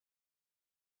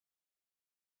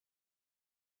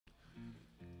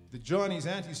the Johnny's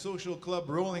Antisocial Club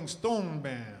Rolling Stone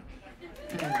Band.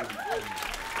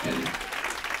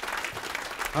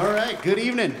 All right, good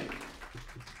evening.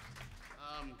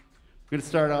 I'm going to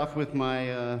start off with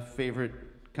my favorite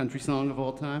country song of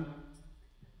all time,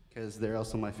 because they're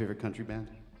also my favorite country band.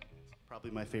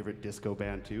 Probably my favorite disco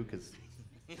band, too, because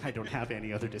I don't have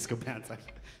any other disco bands I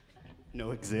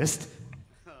know exist.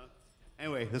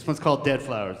 Anyway, this one's called Dead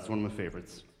Flowers. It's one of my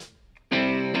favorites.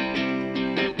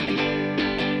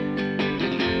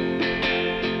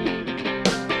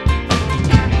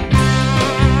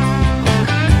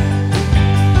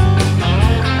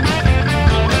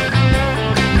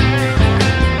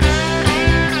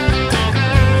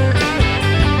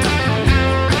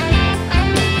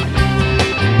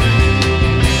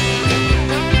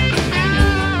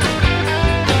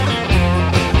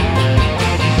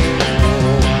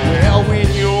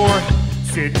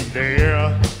 Sitting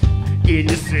there in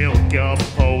your silk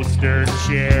upholstered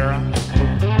chair,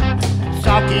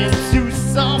 talking to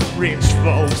some rich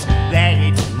folks that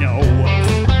you know.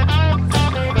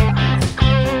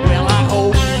 Well, I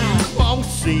hope you won't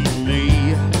see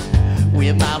me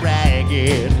with my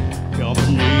ragged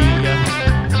company.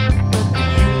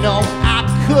 You know I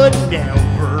could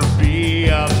never be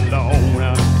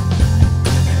alone.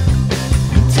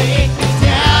 Take me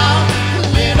down,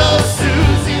 little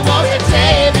Susie, won't you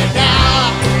take me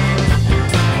down?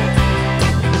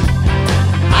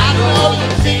 I know you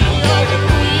think you're the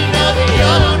queen of the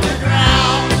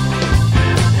underground,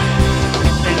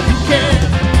 and you can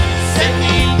send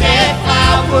me dead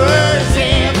flowers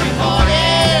every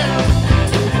morning.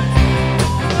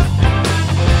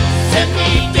 Send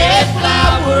me dead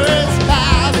flowers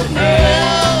by the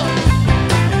mail.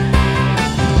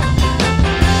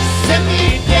 Send me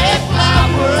dead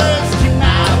flowers to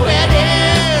my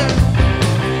wedding,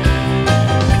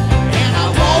 and I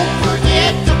won't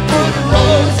forget to put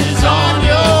roses on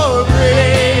your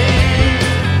grave.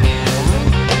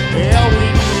 Yeah,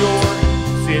 when you're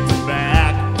sitting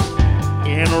back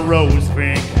in a rose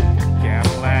pink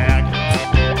Cadillac,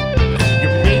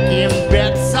 you're making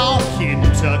bets on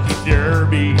Kentucky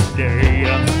Derby Day.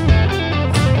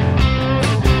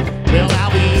 Well,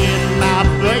 I'll be in my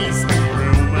basement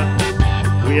room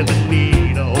with a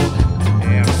needle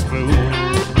and a spoon.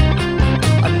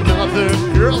 Another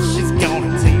girl, she's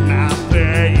gonna take my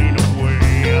pain away.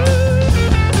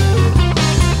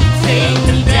 Take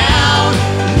me down,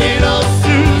 little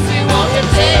Susie, won't you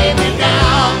take me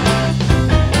down?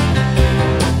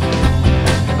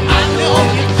 I know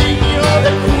you think you're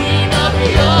the queen of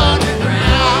the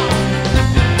underground.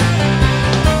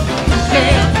 You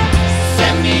can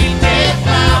send me dead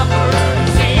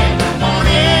flowers in the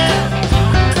morning.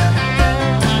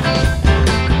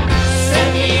 Send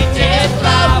me dead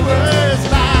flowers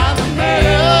by the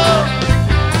mail.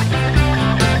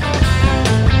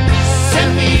 Send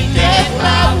me dead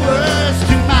flowers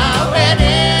to my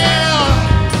wedding,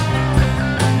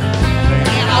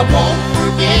 and I won't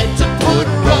forget to put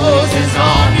roses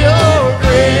on your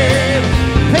grave.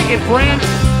 Take it, Brent.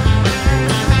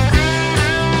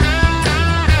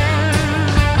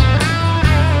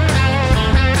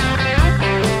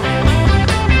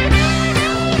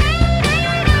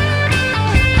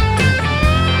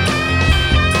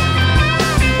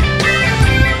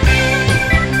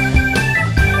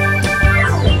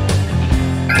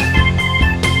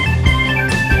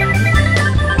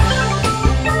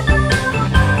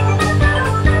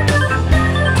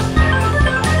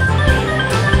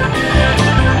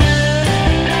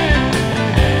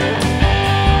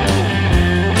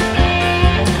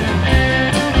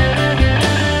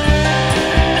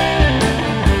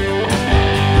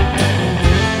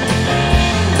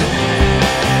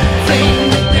 Take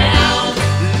me down,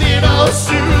 little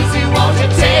Susie, won't you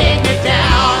take me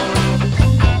down?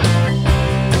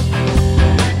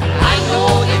 I know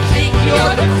you think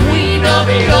you're the queen of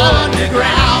the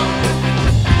underground,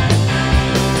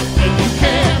 and you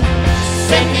can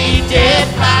send me dead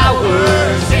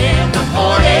flowers in the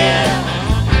morning.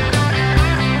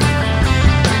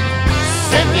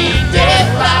 Send me dead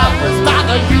flowers by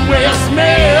the U.S.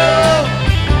 mail.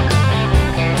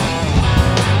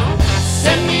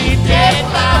 Send me dead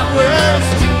flowers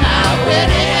to my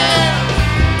wedding,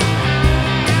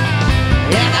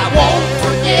 and I won't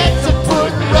forget to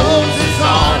put roses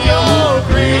on your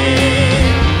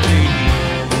grave.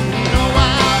 No,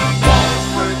 I won't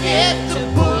forget to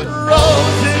put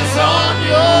roses on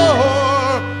your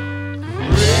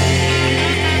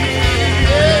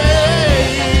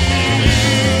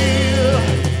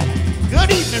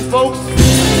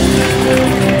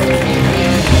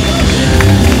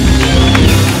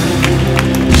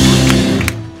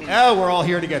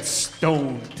here to get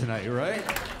stoned tonight, right?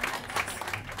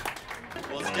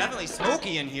 Well, it's definitely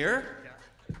smoky in here.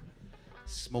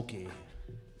 Smoky.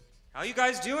 How you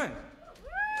guys doing?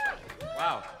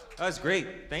 Wow, that was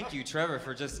great. Thank you, Trevor,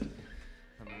 for just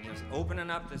opening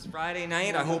up this Friday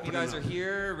night. I hope you guys are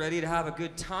here, ready to have a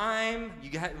good time.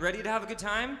 You ready to have a good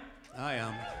time? I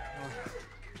am.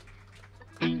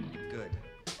 Good.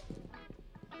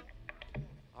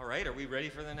 All right, are we ready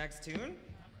for the next tune?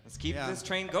 Let's keep this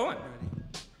train going.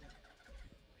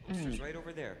 Poster's right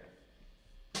over there.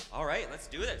 All right, let's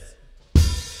do this.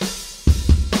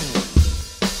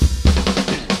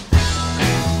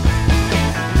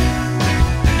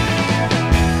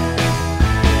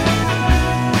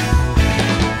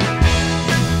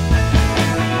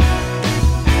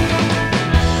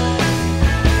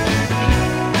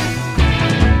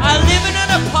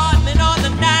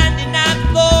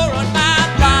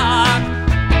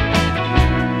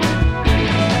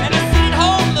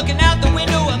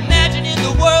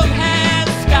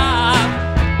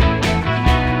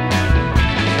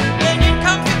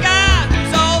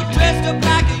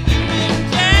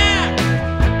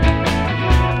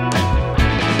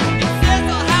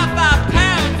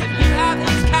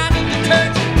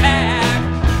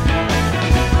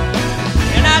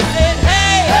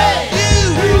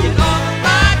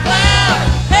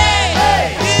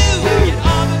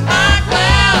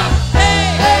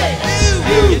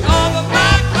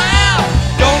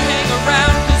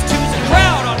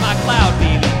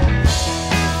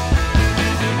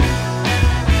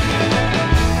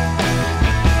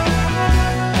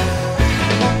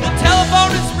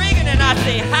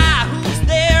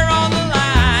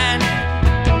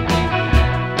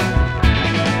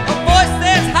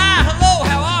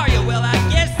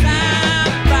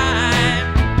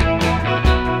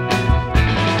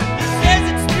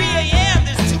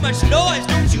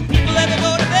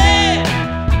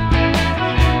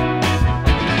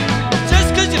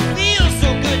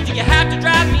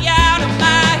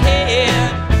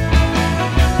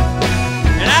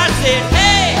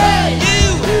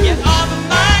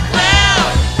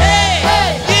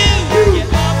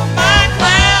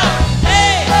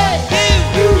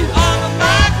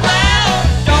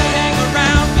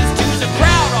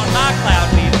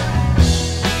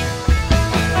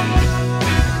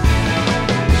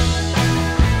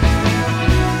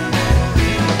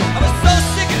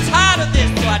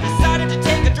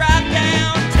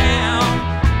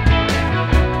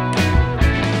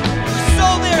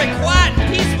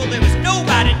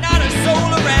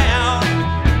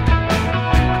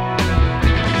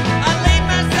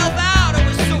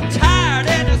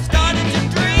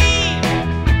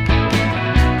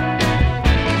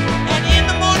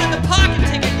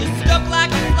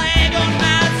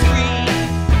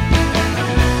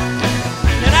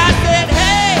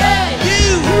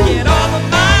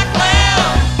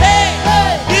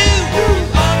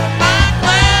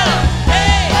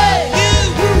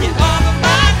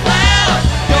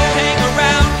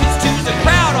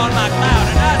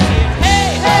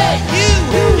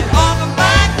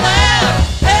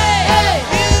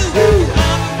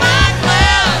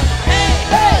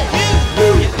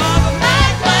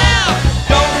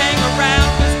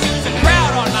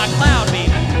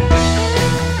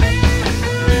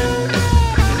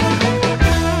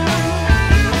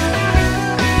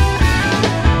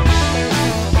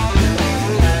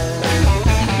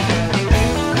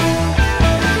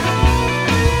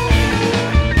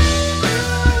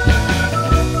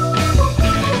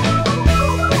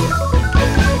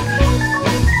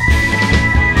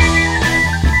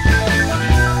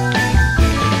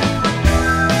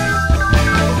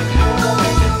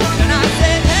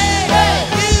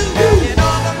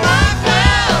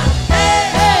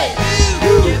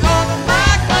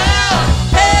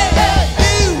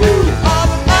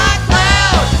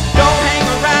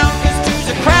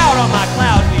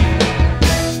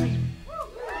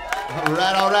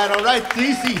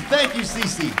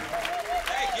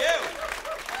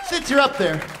 Since you're up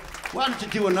there, why don't you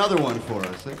do another one for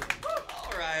us? Eh?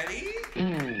 All righty.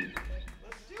 Let's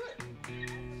do it.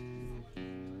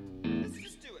 Let's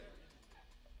just do it.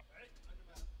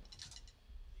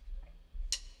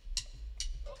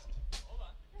 Hold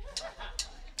on.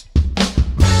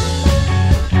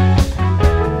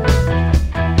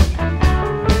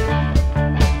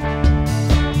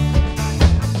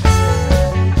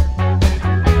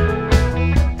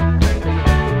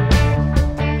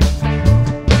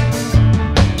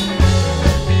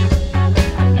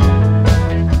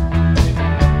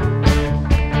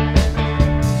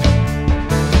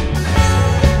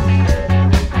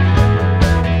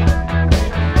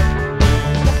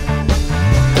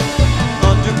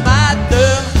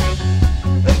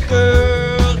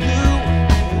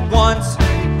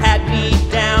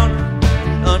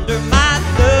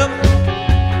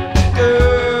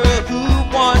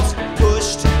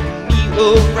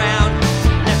 around.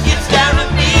 Now it's down to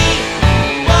me.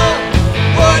 Whoa,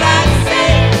 what I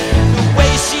say, the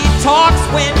way she talks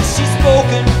when she's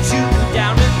spoken to,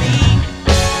 down to me.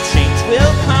 Change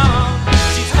will come.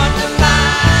 She's under my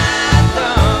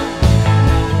thumb.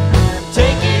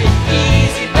 Take it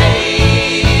easy,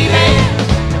 baby.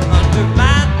 Under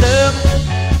my thumb,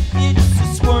 it's a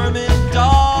squirming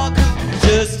dog who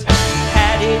just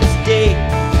had its day.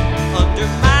 Under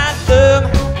my thumb,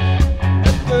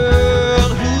 a girl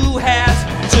who has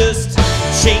just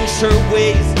changed her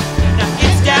ways. Now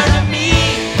it's down to me.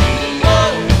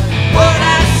 Whoa, what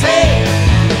I say,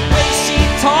 the way she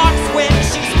talks when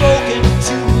she's spoken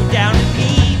to, down to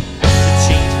me. The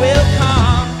change will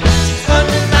come. She's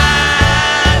under my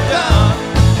thumb.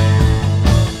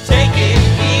 Take it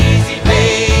easy,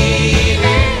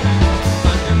 baby.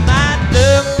 Under my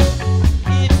thumb,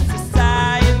 it's a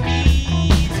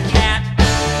Siamese cat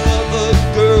of a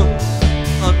girl.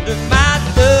 Under my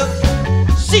thumb,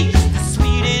 she's the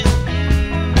sweetest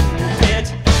pet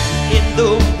in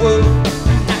the world.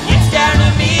 Now it's down to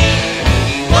me.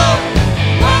 Whoa,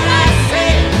 what I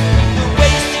say, the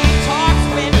way she talks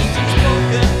when she's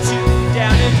spoken to,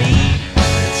 down to me.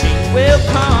 The change will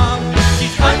come.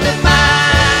 She's under my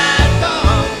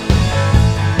thumb.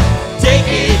 Take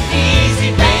it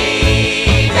easy,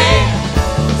 baby.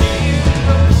 Do you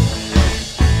know?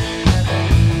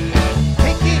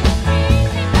 Take it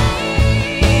easy.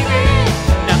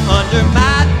 Now under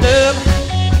my thumb,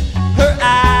 her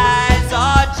eyes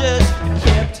are just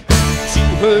kept to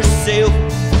herself.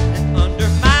 And under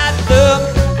my thumb,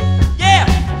 yeah,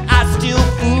 I still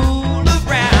fool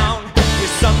around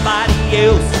with somebody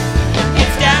else.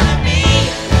 It's down to me.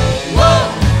 Whoa,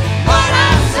 what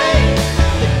I say,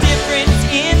 the difference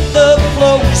in the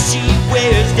clothes she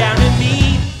wears, down to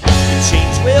me. The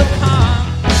change will come.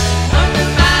 Under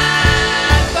my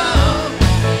thumb.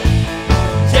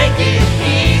 Take it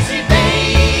easy,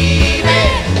 baby.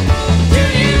 Do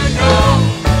you know?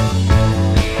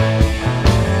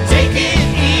 Take it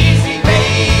easy,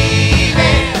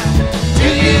 baby. Do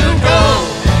you know?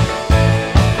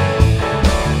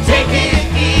 Take it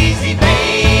easy,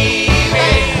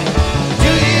 baby.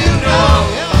 Do you know?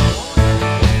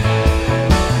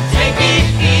 Take it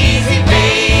easy,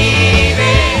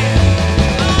 baby.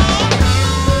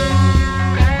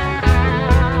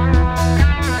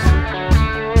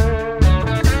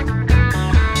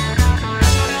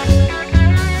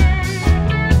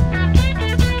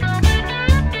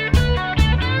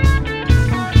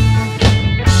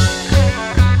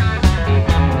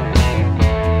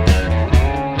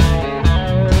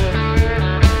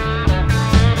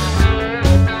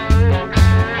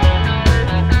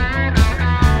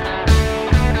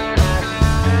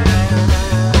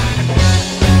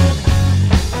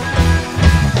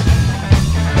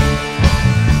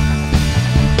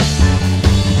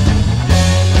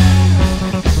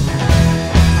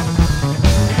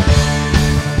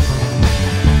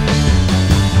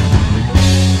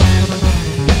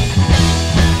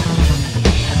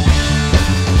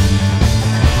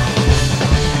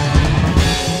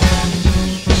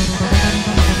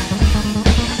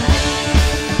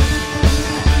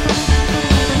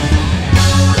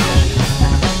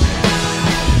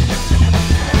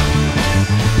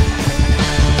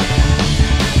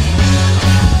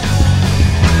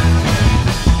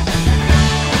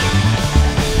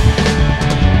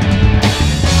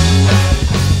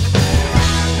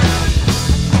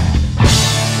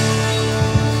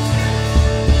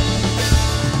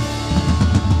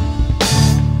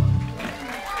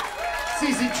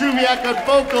 Trubiak on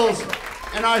vocals,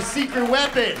 and our secret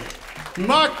weapon,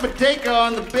 Matejka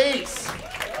on the bass.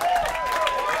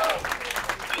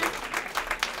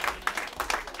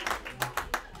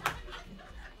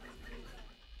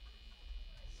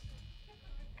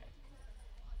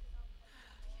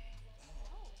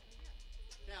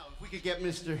 Now, if we could get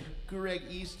Mr. Greg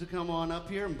East to come on up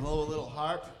here and blow a little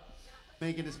harp,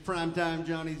 making his primetime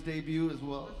Johnny's debut as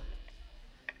well.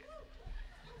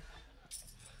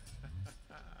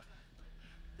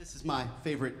 This is my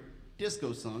favorite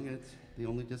disco song, and it's the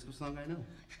only disco song I know.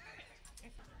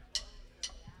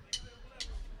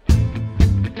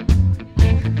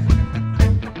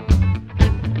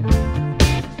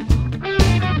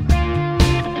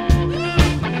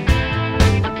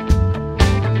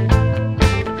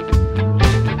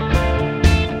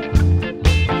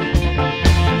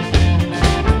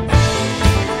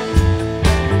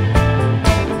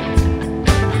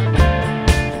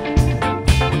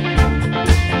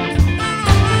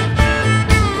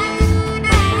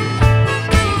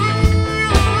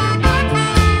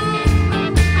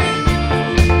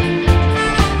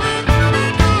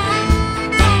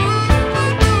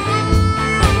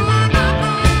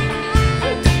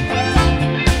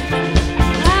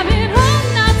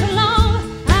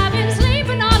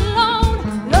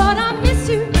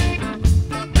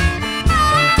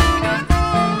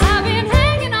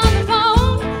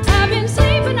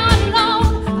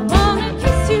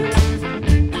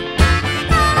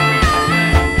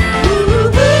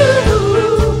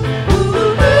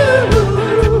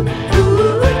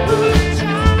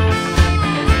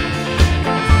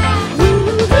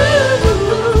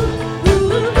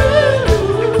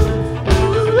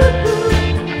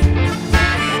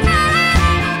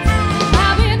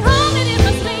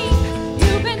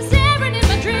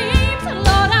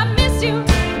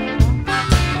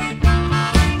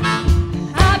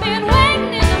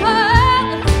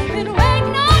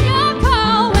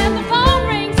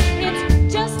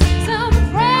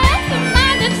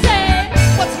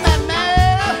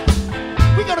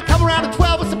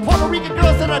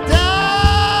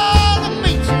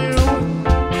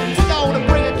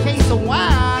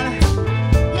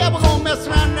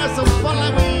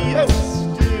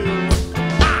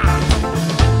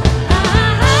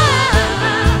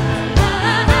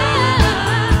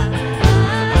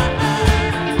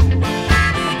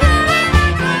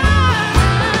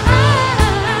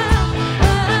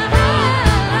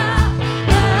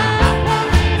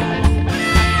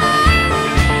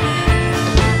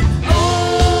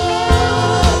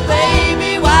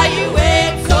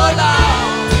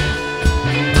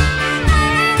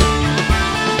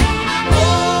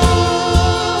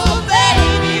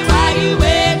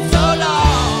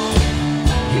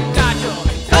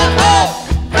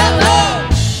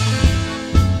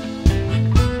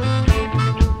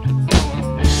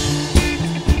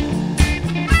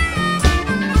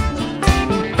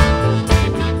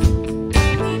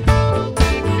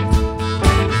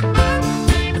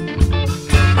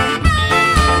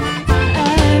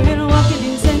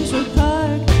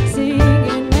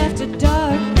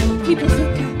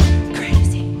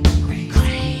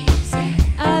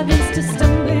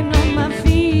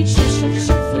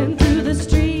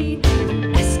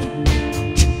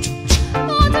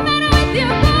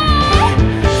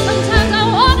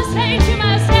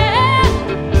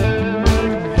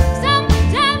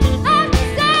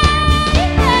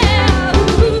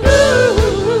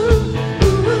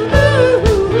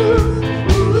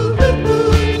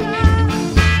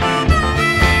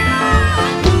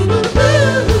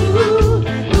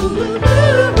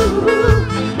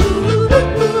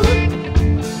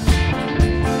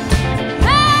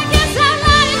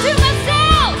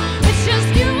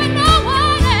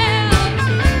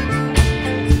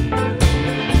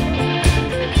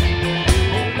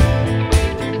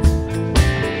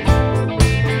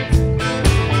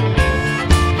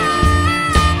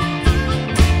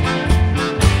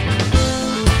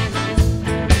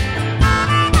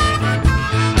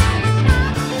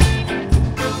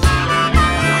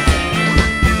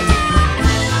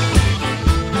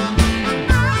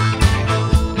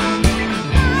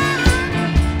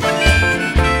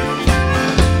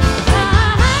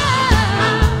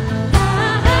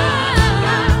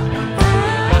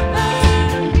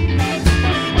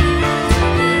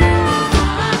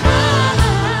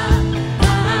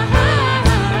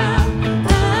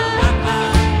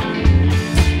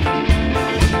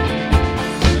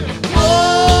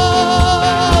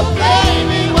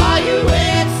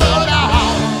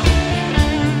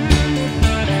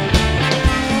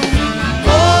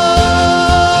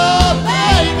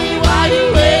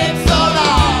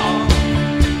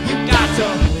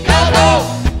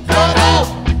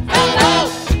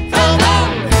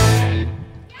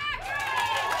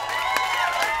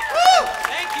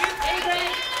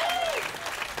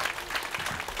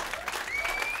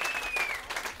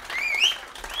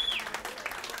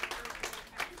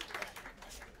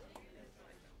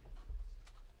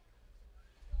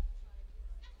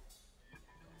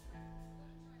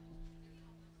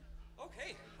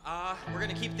 We're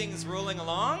gonna keep things rolling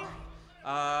along.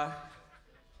 We're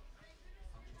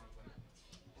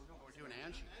doing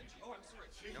Angie. Oh, I'm sorry.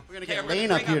 We're gonna get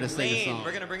Lane up here to sing a Lane. song.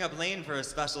 We're gonna bring up Lane for a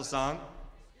special song.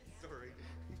 Sorry.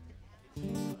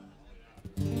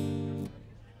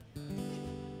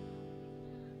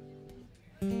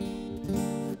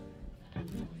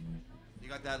 You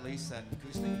got that, Lisa, that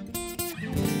acoustic?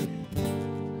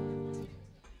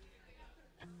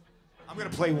 I'm gonna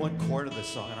play one chord of this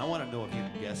song, and I want to know if you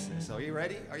can guess this. Are you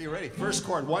ready? Are you ready? First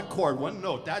chord, one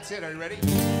note. That's it. Are you ready?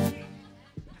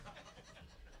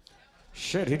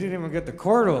 Shit, he didn't even get the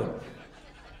chord on.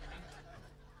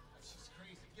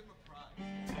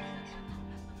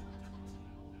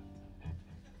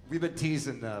 We've been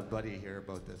teasing Buddy here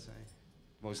about this. Eh?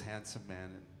 Most handsome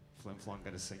man in Flin Flon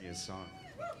gonna sing you a song.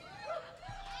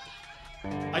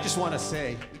 I just want to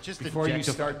say, We just before you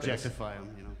start this, objectify him,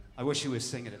 you know. I wish he was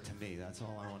singing it to me. That's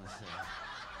all I want to say.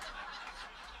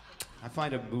 I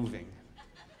find it moving.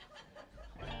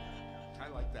 I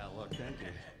like that look. Thank you.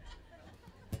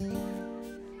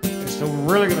 So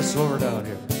we're really gonna slow her down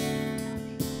here.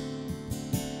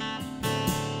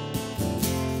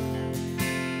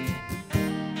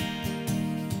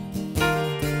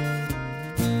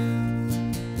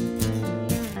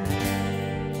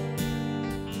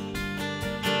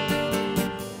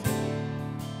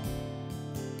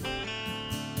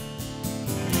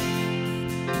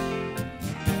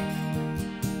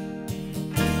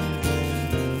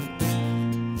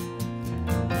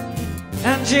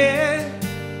 Angie,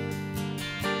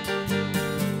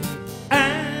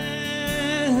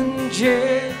 Angie,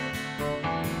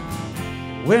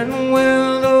 when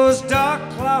will those dark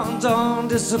clouds all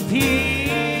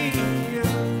disappear?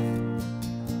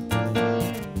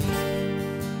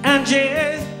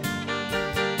 Angie,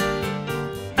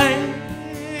 Angie,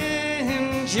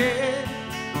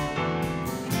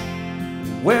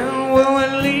 where will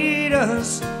it lead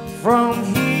us from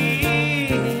here?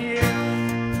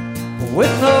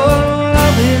 With no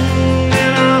loving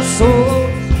in our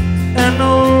souls and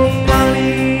no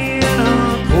money in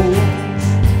our goals,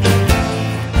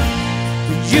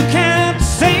 you can't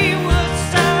say we're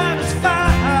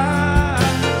satisfied.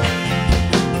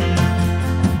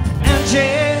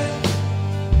 Angie,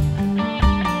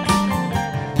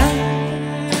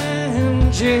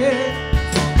 Angie,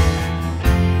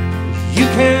 you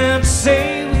can't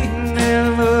say we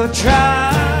never tried.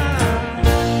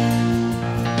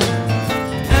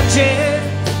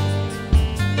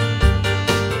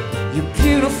 You're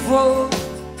beautiful,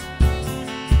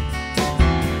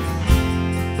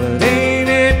 but ain't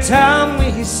it time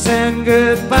we said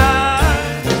goodbye?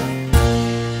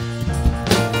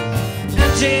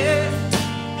 Angie,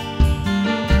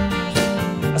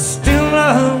 I still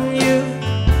love you.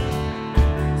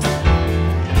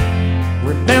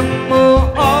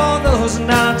 Remember all those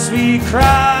nights we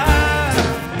cried,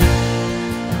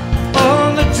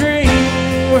 all the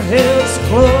dreams were held so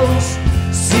close,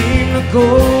 seem to go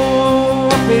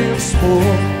up in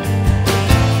smoke.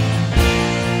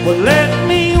 Well, let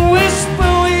me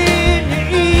whisper in your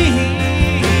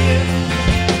ear,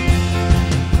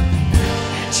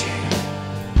 Angie,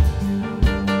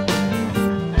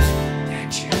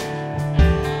 Angie,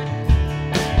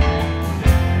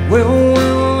 where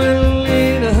will it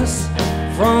lead us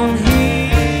from here?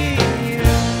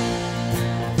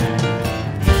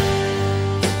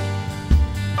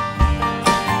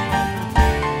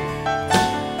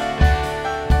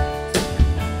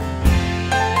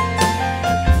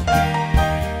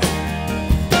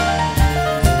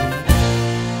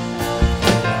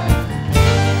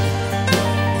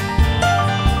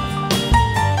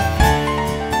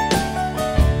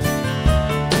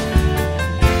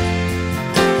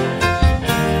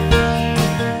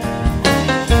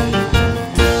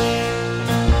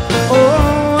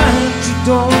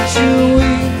 Don't you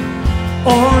weep,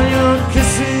 all your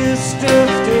kisses still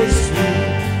stay sweet.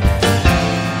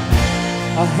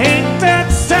 I hate that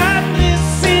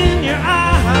sadness in your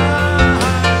eyes,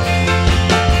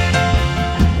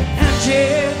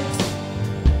 Angie,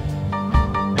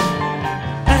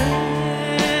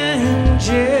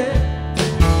 Angie,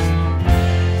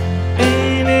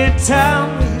 ain't it time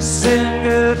we said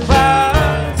goodbye?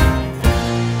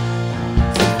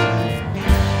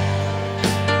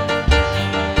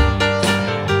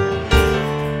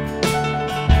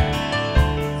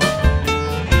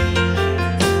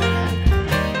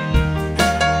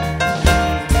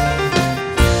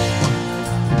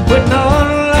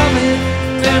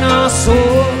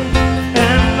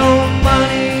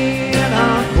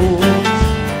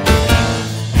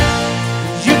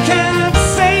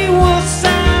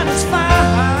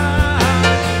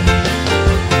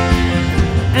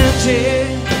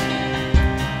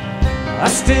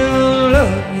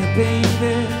 love you,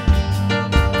 baby.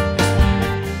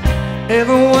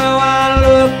 Everywhere I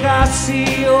look, I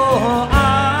see your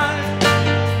eyes.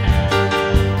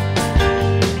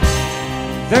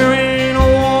 There ain't a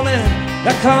woman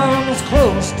that comes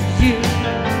close to you.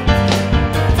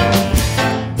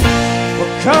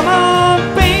 Well, come on,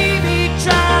 baby,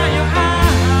 dry your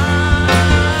eyes.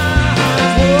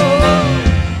 Whoa,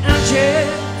 Angie,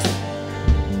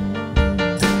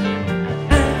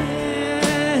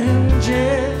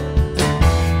 Angie,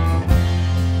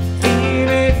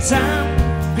 baby, time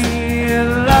to be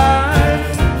alive.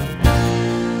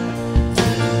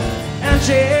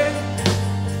 Angie,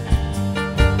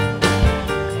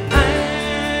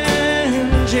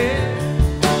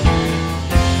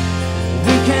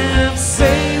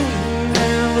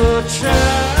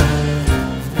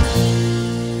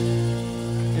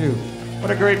 what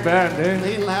a great band, eh?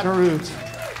 Laderoute.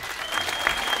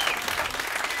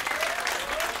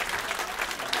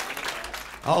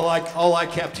 All I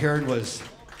kept hearing was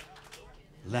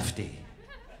lefty.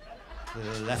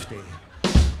 Lefty.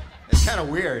 It's kind of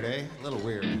weird, eh? A little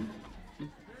weird.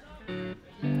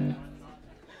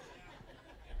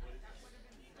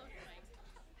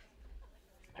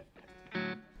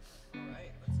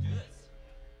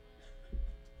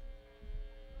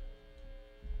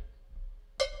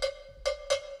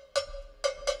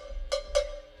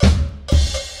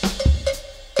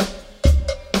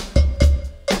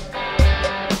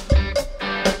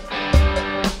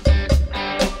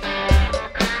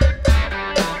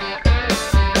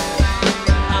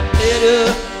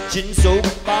 Gin soap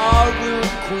barroom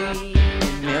queen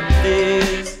in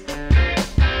Memphis.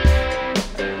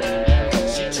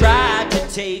 She tried to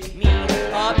take me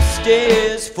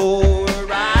upstairs for a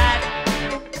ride.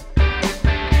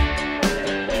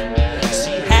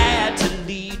 She had to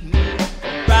lead me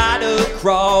right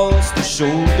across the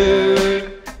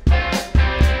shoulder,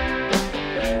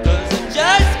 'cause I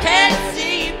just can't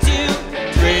seem to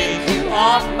break you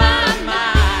off my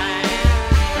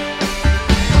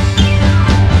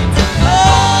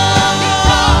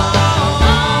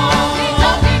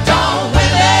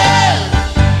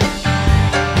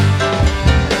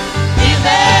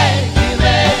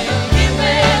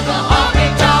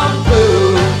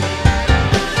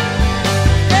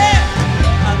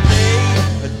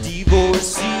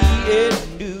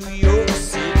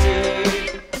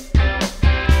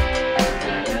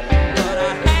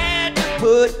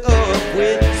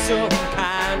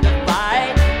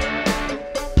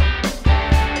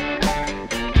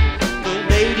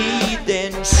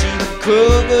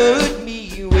covered me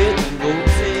with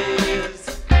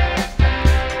roses.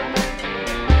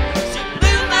 She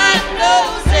blew my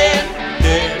nose and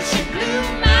then she blew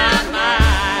my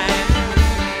mind.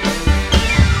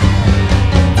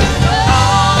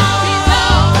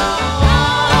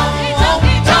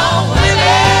 Honky tonk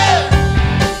women.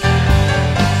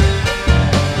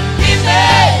 Give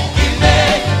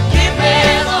me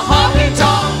the honky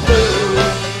tonk blues.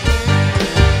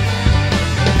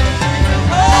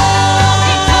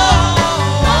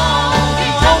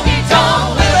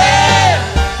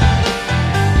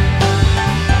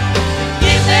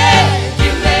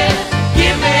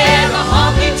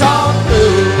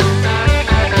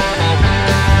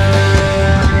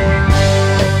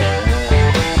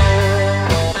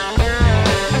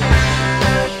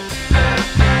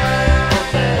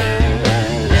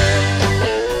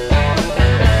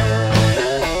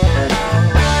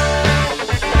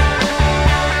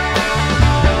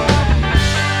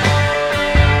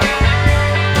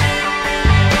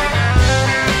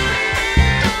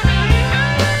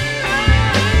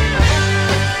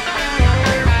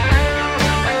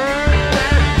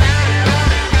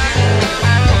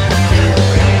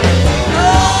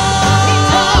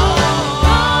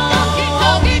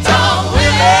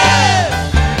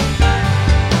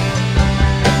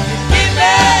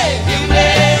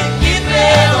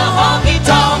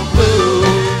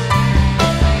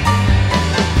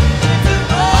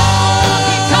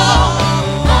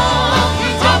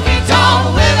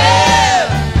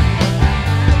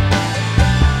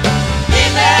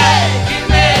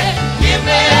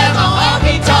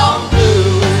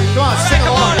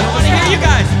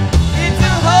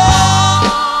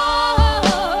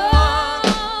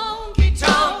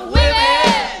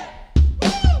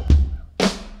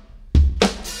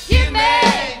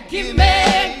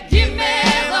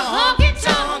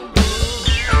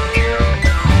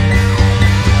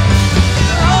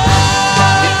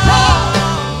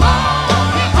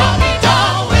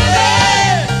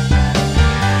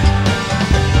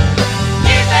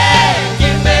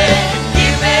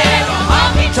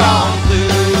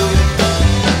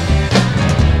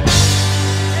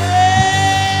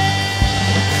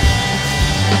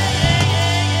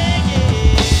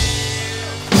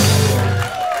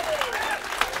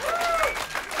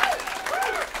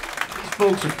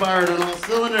 Trucks are fired on all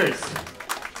cylinders.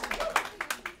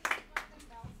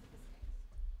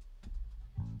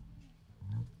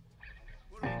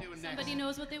 What are we doing next? Somebody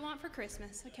knows what they want for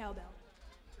Christmas, a cowbell.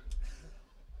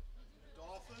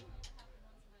 Dolphin?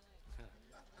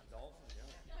 Dolphin,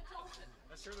 yeah.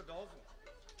 Let's hear the dolphin.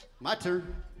 My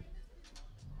turn.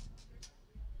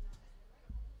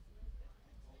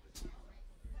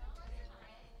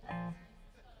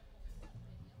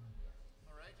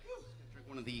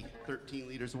 One of the 13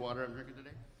 liters of water I'm drinking today.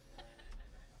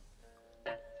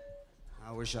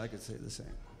 I wish I could say the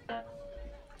same.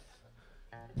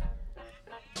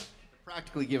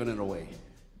 Practically giving it away.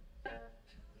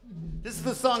 This is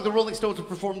the song the Rolling Stones would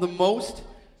perform the most.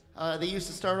 They used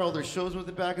to start all their shows with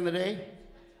it back in the day.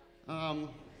 Hell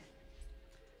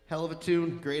of a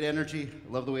tune, great energy.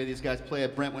 Love the way these guys play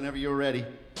it. Brent, whenever you're ready.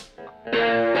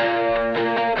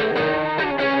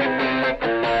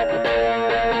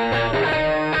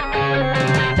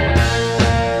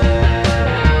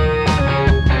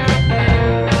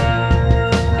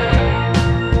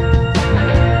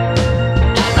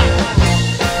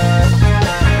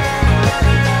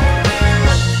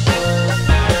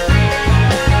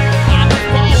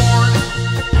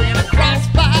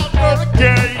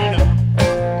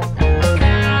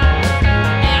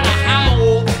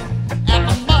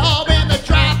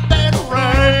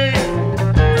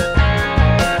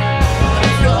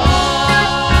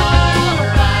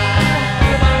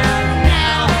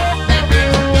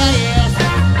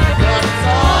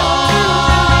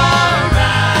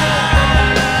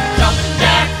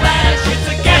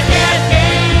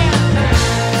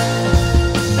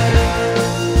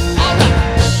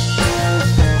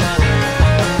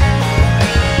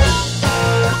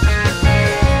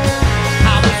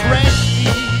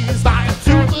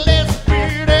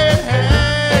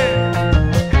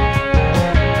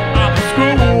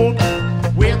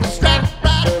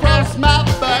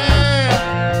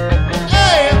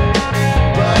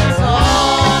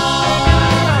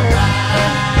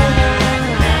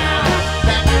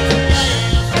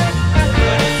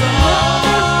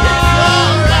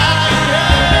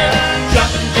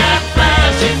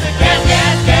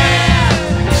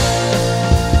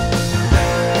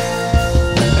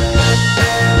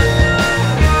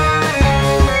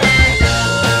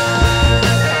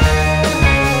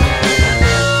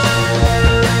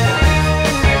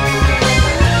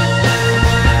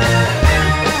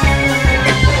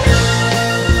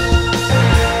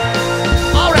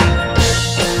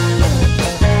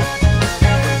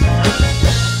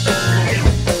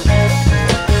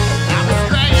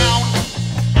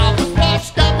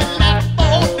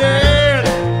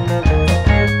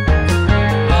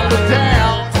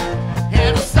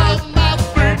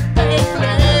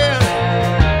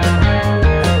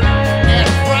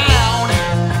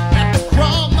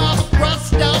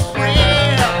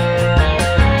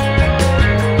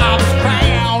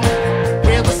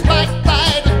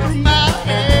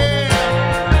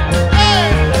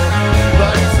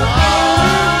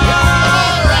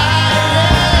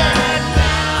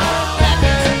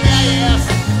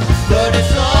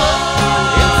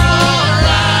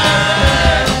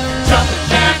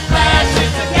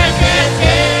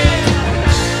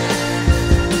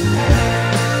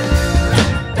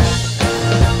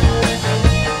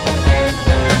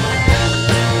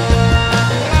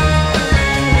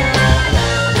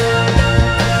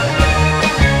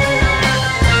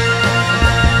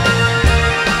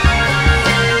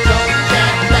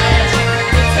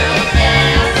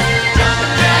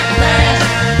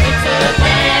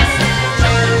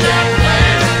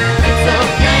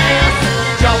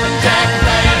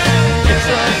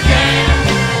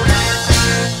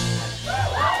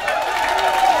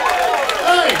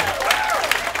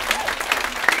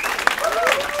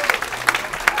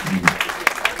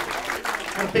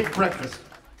 big breakfast.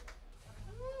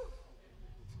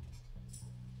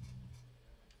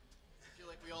 I feel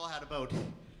like we all had about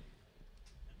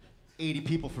 80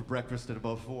 people for breakfast at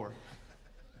about 4.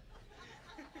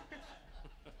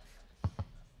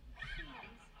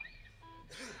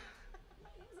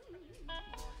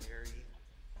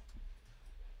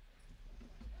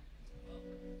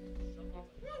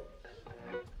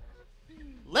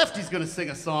 Lefty's gonna sing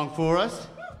a song for us.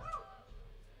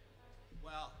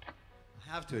 Well,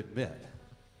 I have to admit,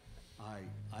 I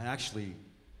actually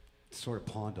sort of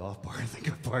pawned off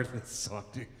part of this song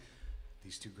to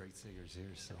these two great singers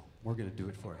here, so we're gonna do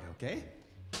it for you, okay?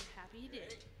 Happy you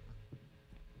did.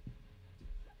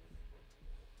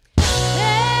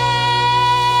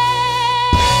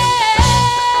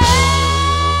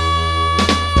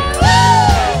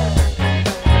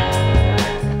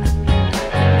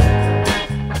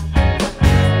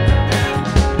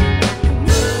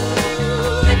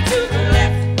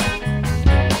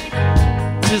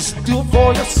 just do it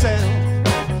for yourself.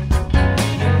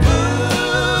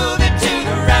 Move it to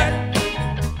the right.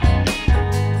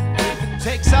 It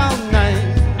takes all night.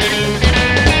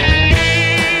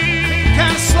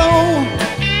 Kind of slow.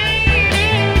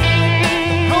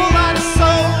 Whole lot of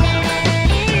soul.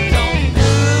 Don't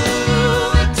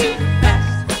move it too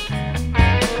fast.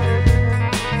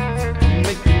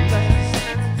 Make it last.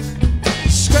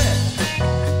 Scratch,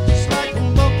 just like a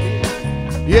monkey.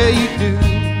 Yeah, you do.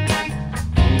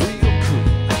 Real cool.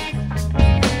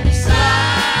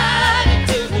 Slide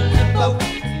into the limbo.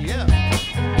 Yeah.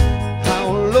 How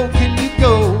low can you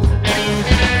go?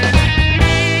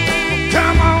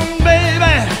 Come on,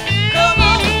 baby. Come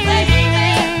on, baby.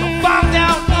 Fall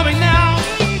down for me now.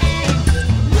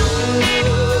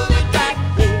 Move it like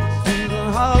this. Do the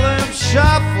Harlem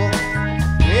Shuffle.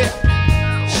 Yeah.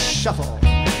 Shuffle.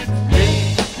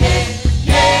 Yeah,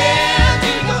 yeah,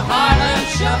 do the Harlem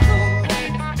Shuffle.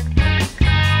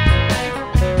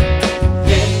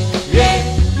 Yeah, yeah,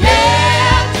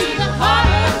 yeah, do the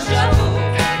Harlem Shuffle.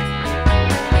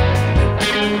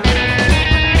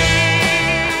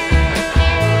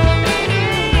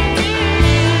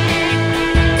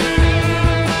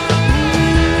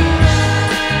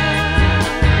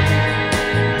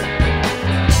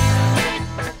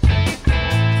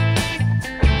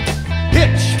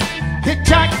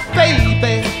 Hitchhike,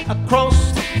 baby, across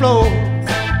the floor.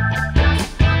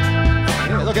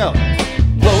 Yeah, look out.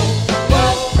 Whoa,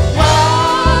 whoa,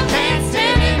 whoa, can't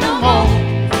stand it no more.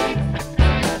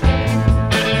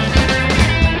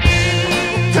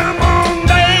 Come on,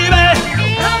 baby,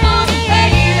 Come on,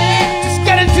 baby. just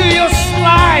get into your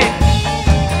slide.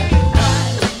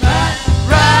 Ride,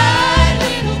 ride,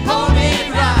 little pony,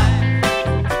 ride.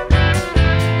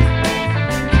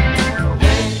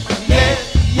 Yeah,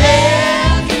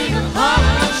 yeah, do the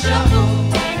Harlem Shuffle.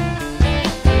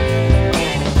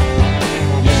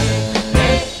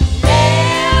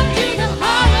 Yeah, do the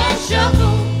Harlem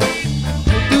Shuffle.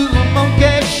 Do the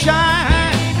monkey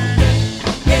shine.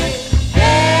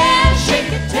 Yeah, shake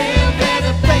your tail,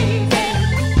 better baby.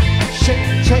 Shake,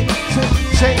 shake, shake,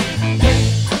 shake.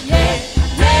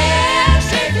 Yeah,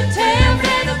 shake your tail,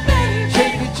 better baby.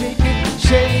 Shake it, shake it,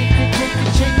 shake it, shake it,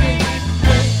 shake it.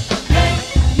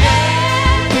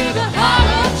 Yeah, do the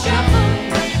Harlem Shuffle.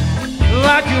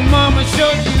 Like your mama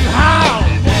showed you how.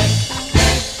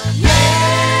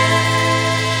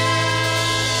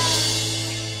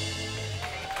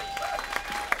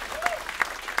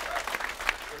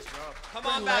 Come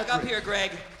on back up here,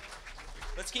 Greg.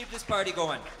 Let's keep this party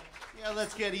going. Yeah,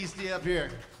 let's get Easty up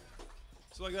here.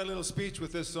 So I got a little speech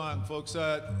with this song, folks.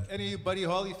 Any Buddy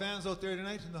Holly fans out there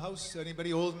tonight in the house?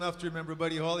 Anybody old enough to remember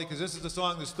Buddy Holly? Because this is the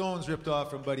song the Stones ripped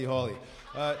off from Buddy Holly.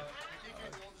 I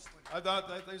thought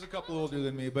there's a couple older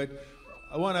than me, but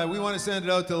we want to send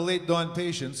it out to the late Don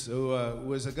Patience, who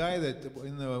was a guy that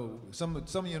some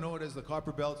of you know it as the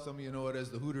Copper Belt, some of you know it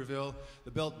as the Hooterville,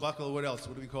 the Belt Buckle. What else?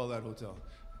 What do we call that hotel?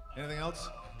 Anything else?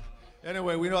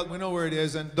 Anyway, we know where it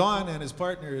is, and Don and his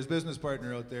partner, his business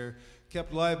partner out there,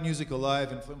 kept live music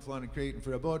alive in Flin Flon and Creighton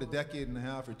for about a decade and a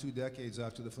half or 2 decades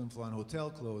after the Flin Flon Hotel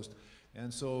closed.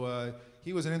 And so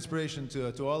he was an inspiration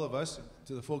to all of us,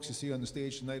 to the folks you see on the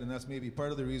stage tonight, and that's maybe part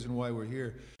of the reason why we're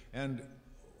here. And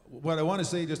what I want to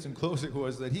say just in closing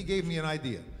was that he gave me an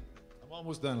idea. I'm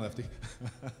almost done, Lefty.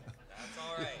 That's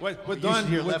all right. What Don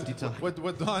hear Lefty talk.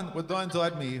 What Don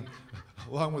taught me,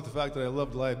 along with the fact that I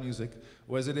loved live music,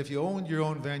 was that if you owned your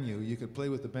own venue, you could play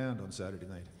with the band on Saturday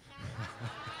night.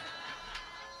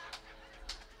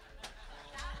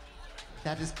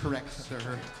 That is correct, sir.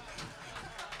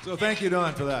 So thank you,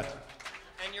 Don, for that.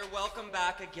 And you're welcome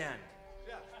back again.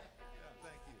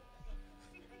 Thank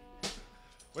you.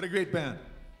 What a great band.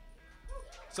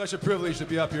 Such a privilege to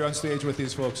be up here on stage with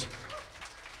these folks.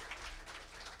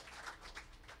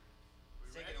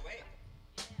 Take it away.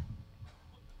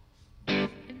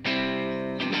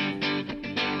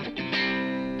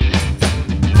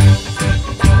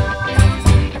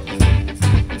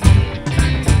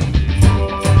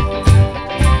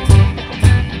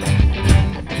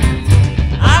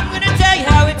 I'm gonna tell you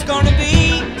how it's gonna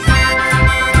be.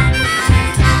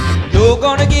 You're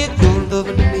gonna get your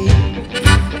loving to me.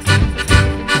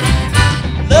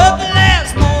 Love that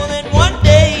lasts more than one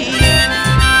day.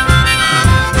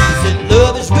 Said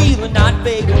love is real and not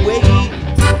fade away.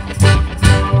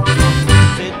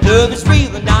 Said love is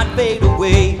real and not fade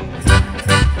away.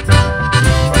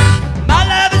 My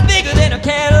love is bigger than a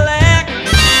Cadillac.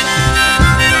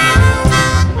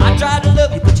 I try to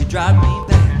love you, but you drive me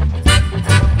back.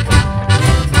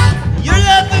 Your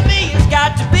love for me has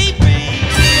got to be real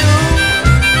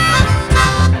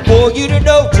for you to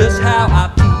know just how I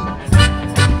feel.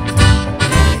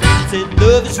 Said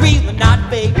love is real and not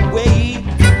fade away.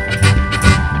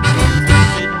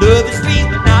 Said love is real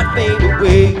and not fade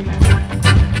away.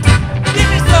 Give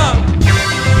me some.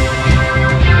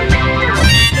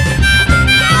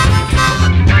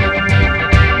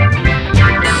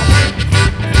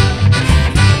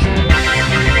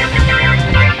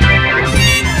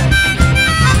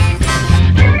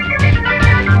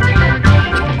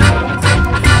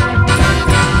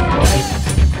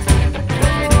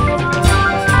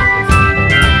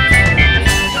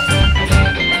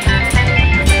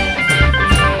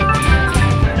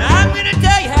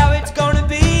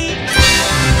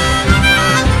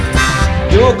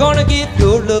 You're gonna give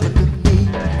your love to me.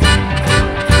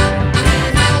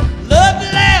 Love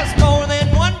will last more than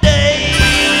one day.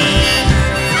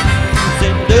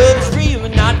 Said love is real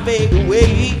and not fade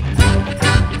away.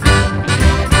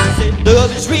 Said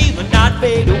love is real and not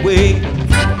fade away.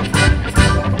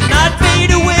 Not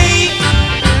fade away.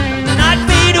 Not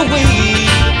fade away.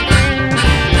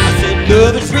 I said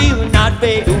love is real and not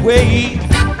fade away.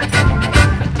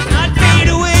 Not fade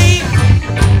away.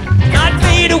 Not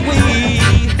fade away.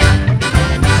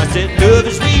 I said love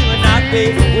is real and not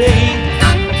fade away.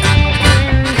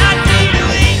 Not fade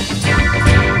away.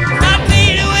 Not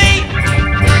fade away.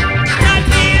 Not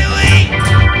fade away.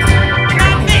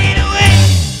 Not fade away.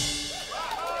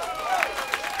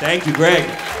 Thank you, Greg.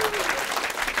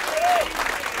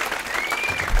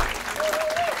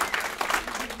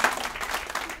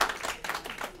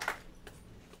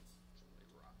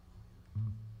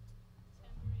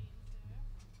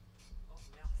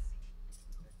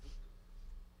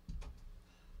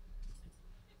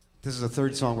 This is the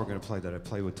third song we're going to play that I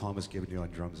played with Thomas Gibney on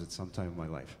drums at some time in my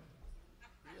life.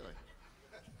 Really?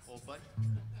 Old buddy?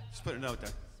 Just put it out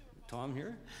there. Tom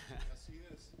here? Yes, he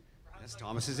is. Yes,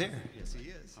 Thomas is here. Yes, he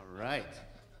is. All right.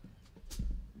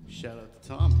 Shout out to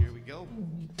Tom. Here we go.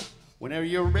 Whenever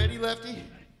you're ready, Lefty.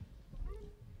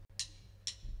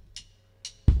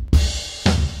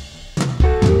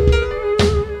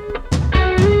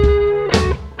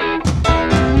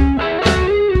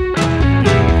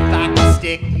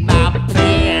 Stick my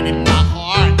pen in my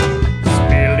heart,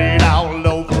 spill it all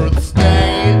over the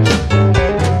stage.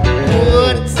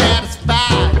 Would it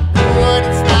satisfy? Would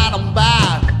it start on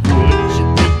by? Would you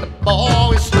think the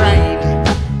boy is strange?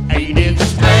 Ain't it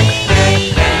strange?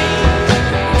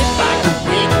 If I could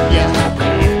win you,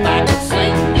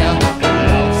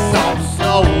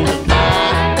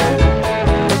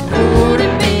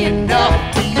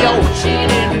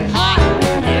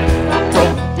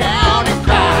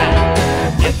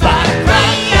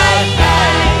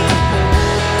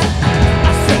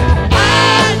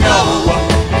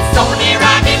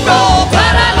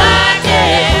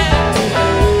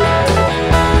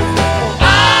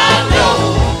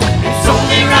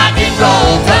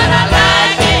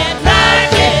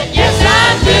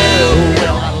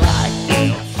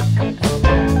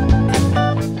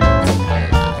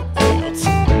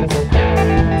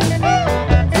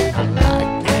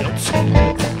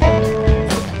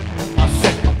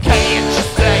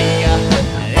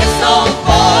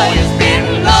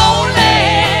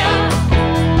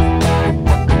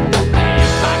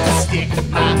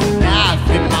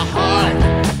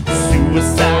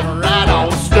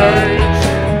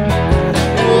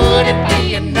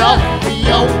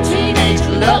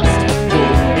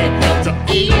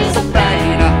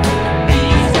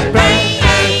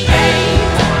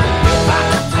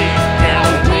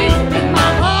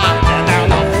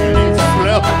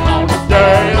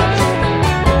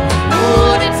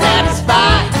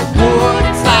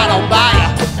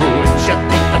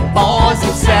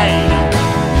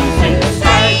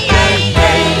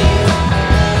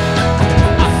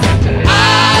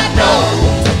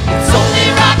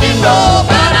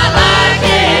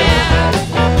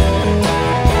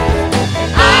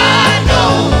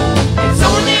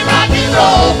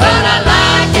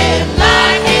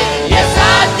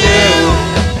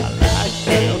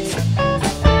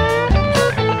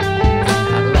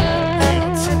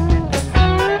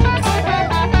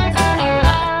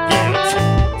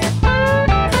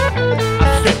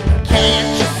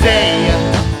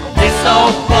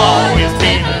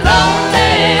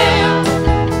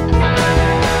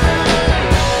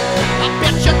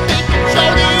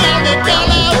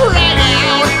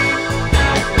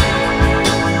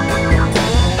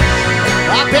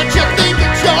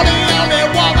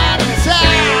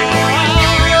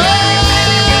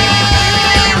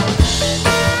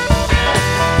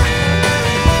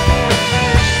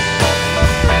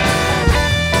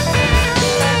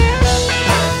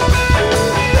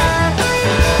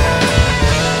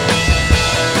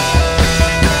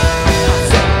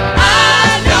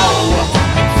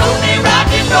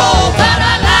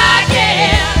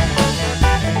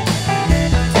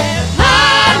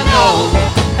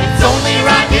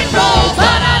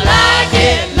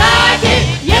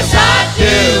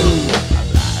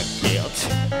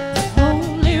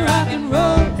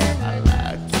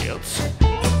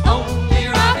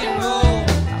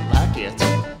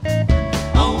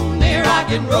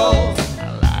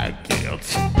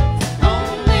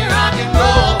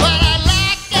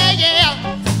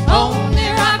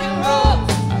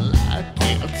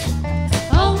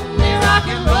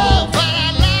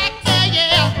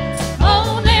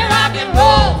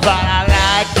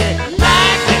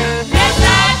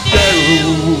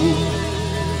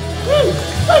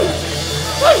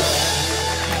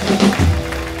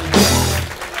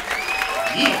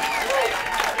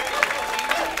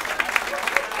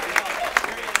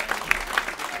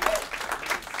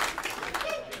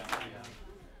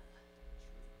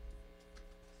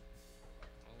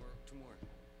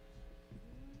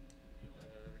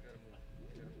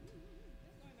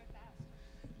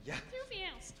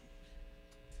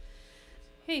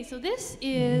 Okay, so this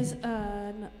is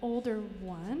an older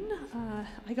one.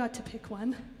 I got to pick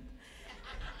one.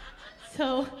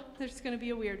 So there's going to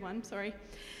be a weird one, sorry.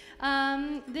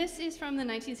 This is from the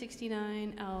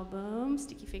 1969 album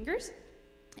Sticky Fingers,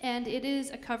 and it is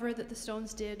a cover that the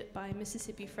Stones did by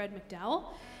Mississippi Fred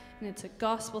McDowell, and it's a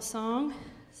gospel song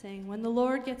saying, "When the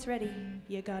Lord gets ready,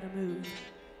 you gotta move."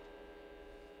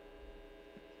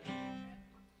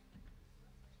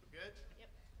 Good? Yep.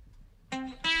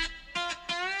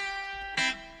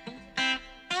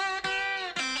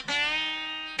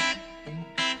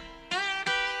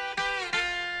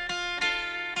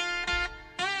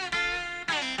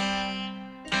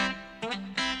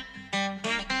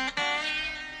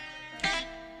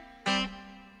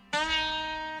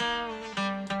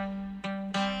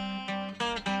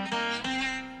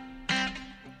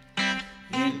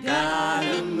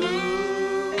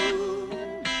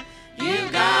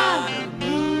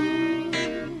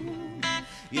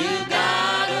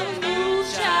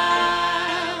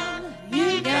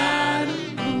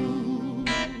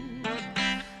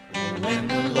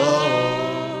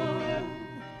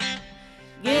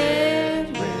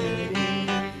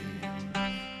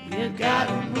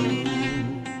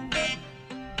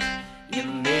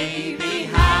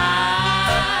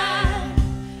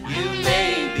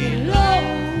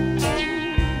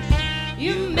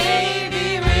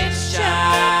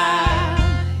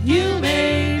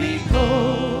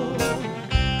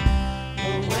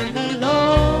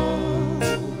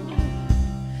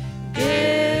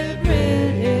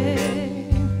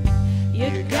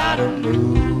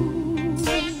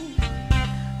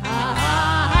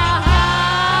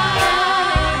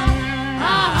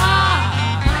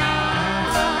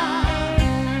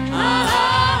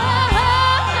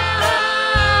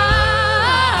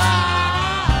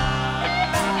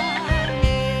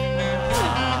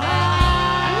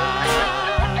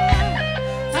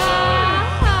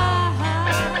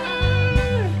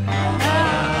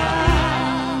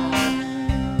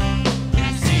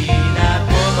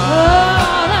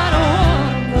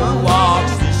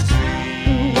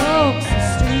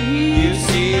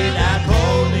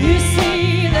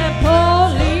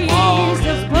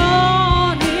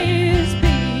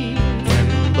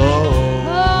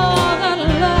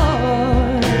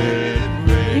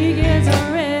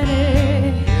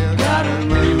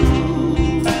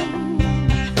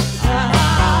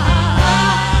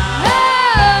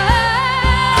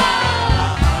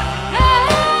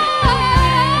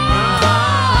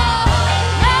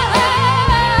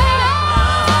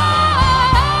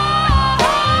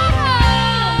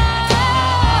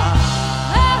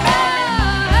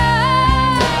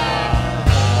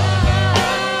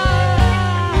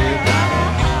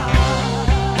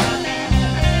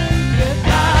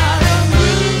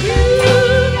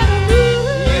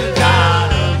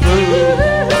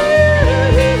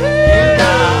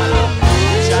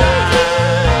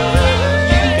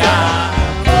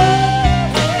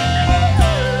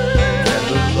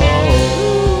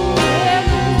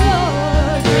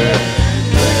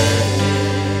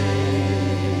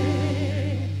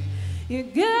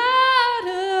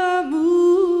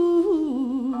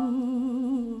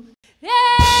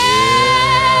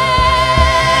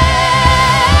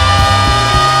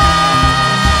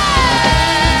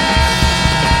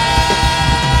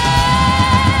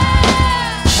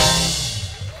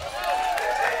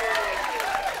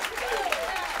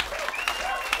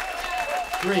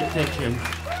 Great pick, Jim.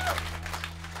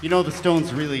 You know, the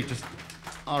Stones really just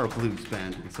are a blues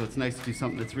band, so it's nice to do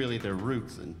something that's really their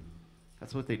roots, and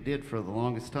that's what they did for the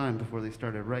longest time before they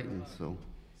started writing, so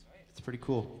it's pretty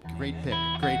cool. Great pick,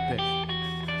 great pick.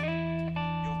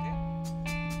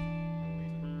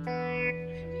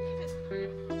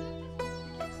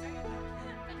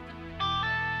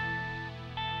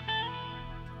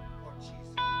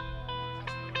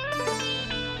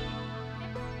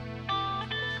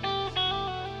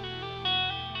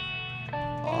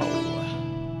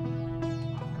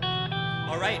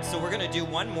 So we're gonna do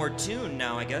one more tune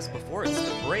now, I guess, before it's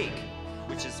the break,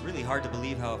 which is really hard to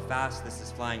believe how fast this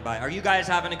is flying by. Are you guys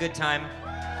having a good time?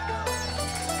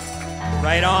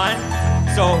 Right on.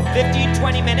 So 15,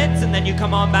 20 minutes, and then you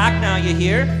come on back now, you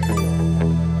hear?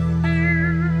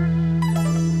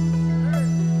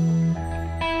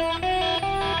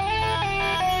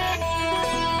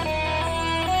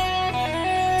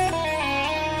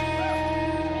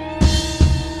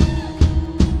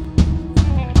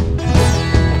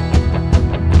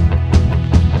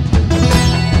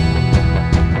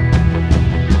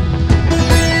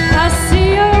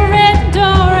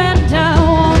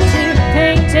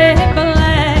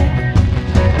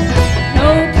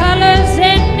 No colors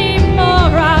anymore.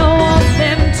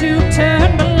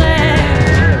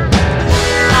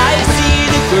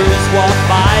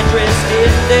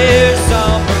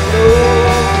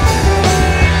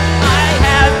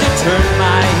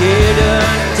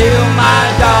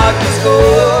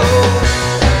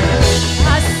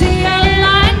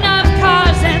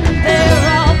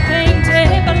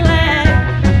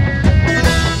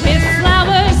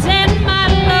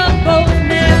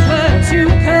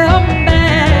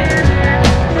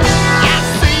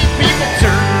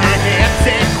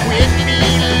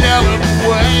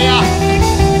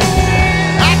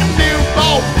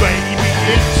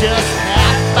 just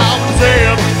happens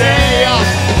every day.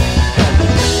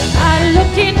 I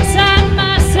look inside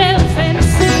myself and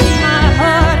see my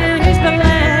heart is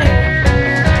black.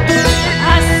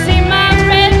 I see my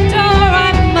red door,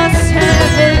 I must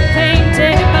have it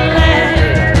painted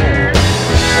black.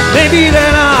 Maybe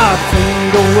then I'll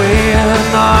fade away and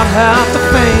not have to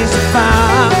face the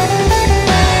fire.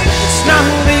 It's not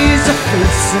easy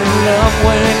facing love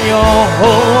when your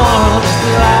whole world's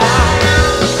black.